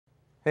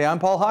Hey, I'm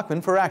Paul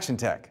Hochman for Action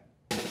Tech.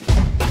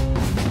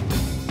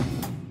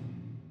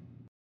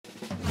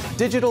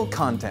 Digital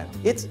content.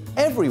 It's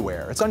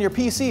everywhere. It's on your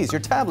PCs,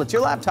 your tablets,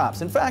 your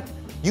laptops. In fact,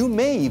 you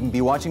may even be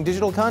watching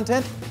digital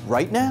content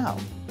right now.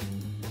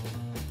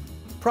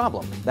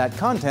 Problem: that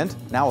content,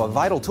 now a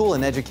vital tool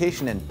in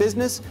education and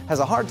business, has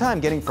a hard time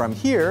getting from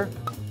here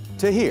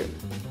to here.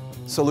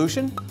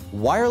 Solution: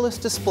 wireless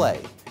display.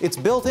 It's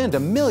built into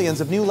millions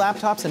of new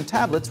laptops and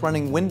tablets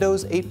running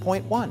Windows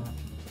 8.1.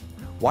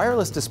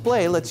 Wireless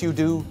display lets you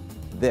do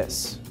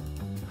this.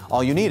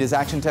 All you need is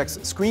Action Tech's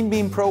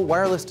ScreenBeam Pro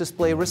wireless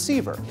display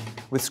receiver.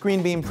 With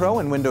ScreenBeam Pro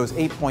and Windows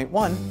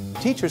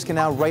 8.1, teachers can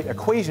now write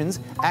equations,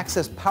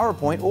 access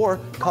PowerPoint,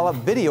 or call up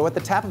video at the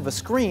tap of a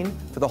screen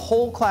for the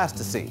whole class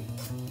to see.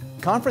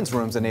 Conference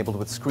rooms enabled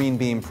with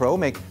ScreenBeam Pro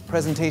make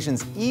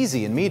presentations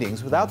easy in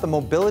meetings without the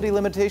mobility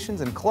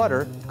limitations and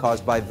clutter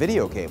caused by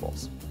video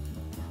cables.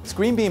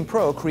 ScreenBeam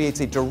Pro creates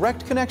a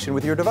direct connection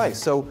with your device,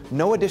 so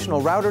no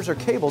additional routers or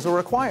cables are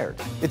required.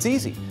 It's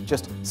easy.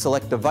 Just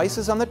select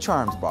Devices on the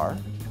Charms bar,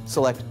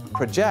 select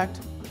Project,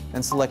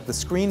 and select the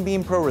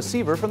ScreenBeam Pro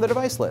receiver from the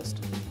device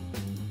list.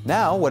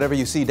 Now, whatever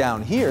you see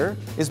down here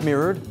is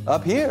mirrored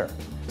up here.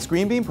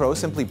 ScreenBeam Pro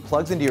simply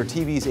plugs into your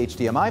TV's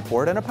HDMI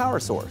port and a power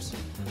source.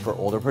 For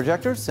older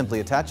projectors,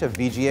 simply attach a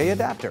VGA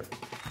adapter.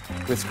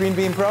 With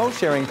ScreenBeam Pro,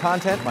 sharing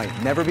content might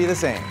never be the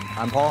same.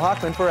 I'm Paul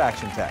Hochman for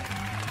Action Tech.